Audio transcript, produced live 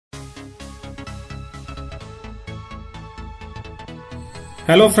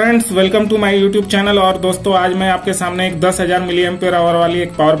Hello friends, welcome to my YouTube channel. और दोस्तों, आज मैं आपके सामने एक 10,000 मिली एम्पेयर आवर वाली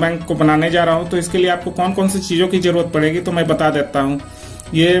एक पावर बैंक को बनाने जा रहा हूं। तो इसके लिए आपको कौन कौन सी चीज़ों की जरूरत पड़ेगी तो मैं बता देता हूं।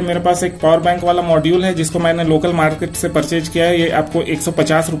 ये मेरे पास एक पावर बैंक वाला मॉड्यूल है जिसको मैंने लोकल मार्केट से परचेज किया है। ये आपको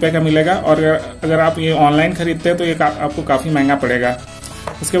 150 रुपये का मिलेगा और अगर आप ये ऑनलाइन खरीदते हैं तो ये आपको काफ़ी महंगा पड़ेगा।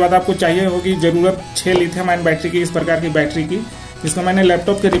 उसके बाद आपको चाहिए होगी जरूरत 6 लिथियम आयन बैटरी की, इस प्रकार की बैटरी की, जिसको मैंने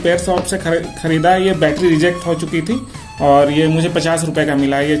लैपटॉप के रिपेयर शॉप से खरीदा है। ये बैटरी रिजेक्ट हो चुकी थी और ये मुझे 50 रुपये का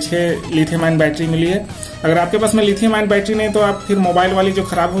मिला है। ये 6 लिथियम आयन बैटरी मिली है। अगर आपके पास में लिथियम आयन बैटरी नहीं तो आप फिर मोबाइल वाली जो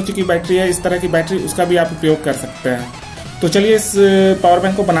खराब हो चुकी बैटरी है, इस तरह की बैटरी, उसका भी आप उपयोग कर सकते हैं। तो चलिए इस पावर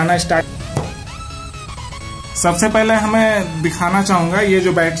बैंक को बनाना स्टार्ट। सबसे पहले हमें दिखाना चाहूंगा ये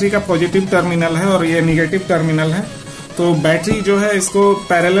जो बैटरी का पॉजिटिव टर्मिनल है और ये निगेटिव टर्मिनल है। तो बैटरी जो है इसको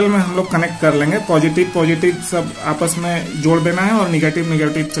पैरेलल में हम लोग कनेक्ट कर लेंगे। पॉजिटिव सब आपस में जोड़ देना है और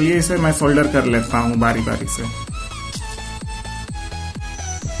निगेटिव। चलिए इसे मैं सोल्डर कर लेता हूँ बारी बारी से।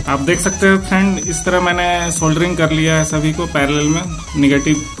 आप देख सकते हैं फ्रेंड, इस तरह मैंने सोल्डरिंग कर लिया है सभी को पैरेलल में,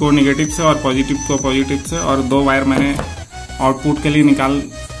 निगेटिव को निगेटिव से और पॉजिटिव को पॉजिटिव से, और 2 वायर मैंने आउटपुट के लिए निकाल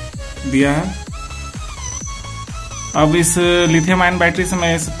दिया है। अब इस लिथियम आयन बैटरी से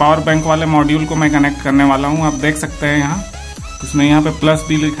मैं इस पावर बैंक वाले मॉड्यूल को मैं कनेक्ट करने वाला हूं। आप देख सकते हैं यहाँ इसमें यहाँ पे प्लस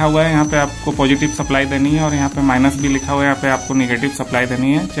भी लिखा हुआ है, यहाँ पे आपको पॉजिटिव सप्लाई देनी है, और यहाँ पे माइनस भी लिखा हुआ है, यहाँ पे आपको निगेटिव सप्लाई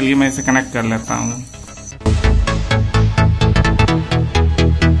देनी है। चलिए मैं इसे कनेक्ट कर लेता हूँ।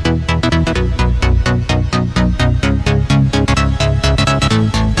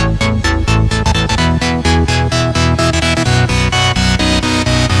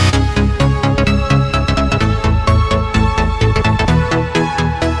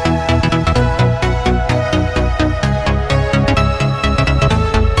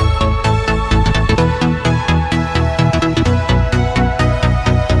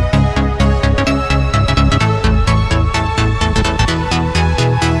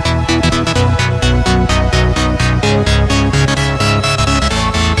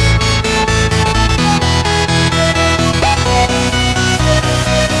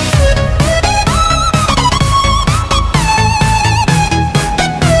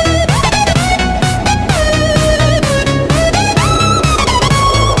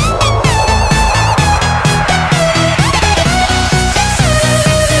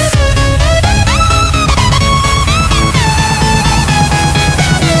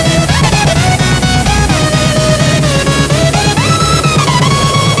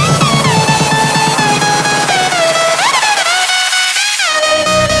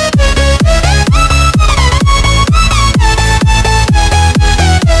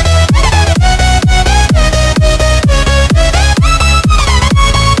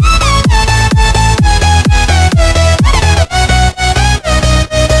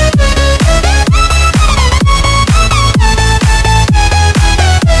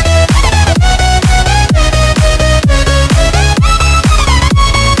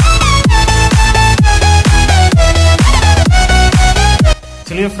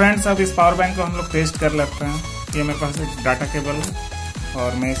 चलिए फ्रेंड्स, अब इस पावर बैंक को हम लोग टेस्ट कर लेते हैं। ये मेरे पास एक डाटा केबल है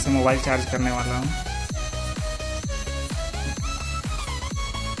और मैं इससे मोबाइल चार्ज करने वाला हूँ।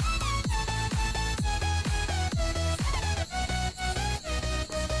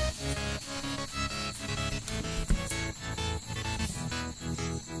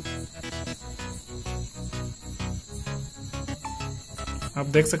 आप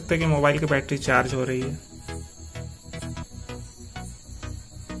देख सकते हैं कि मोबाइल की बैटरी चार्ज हो रही है।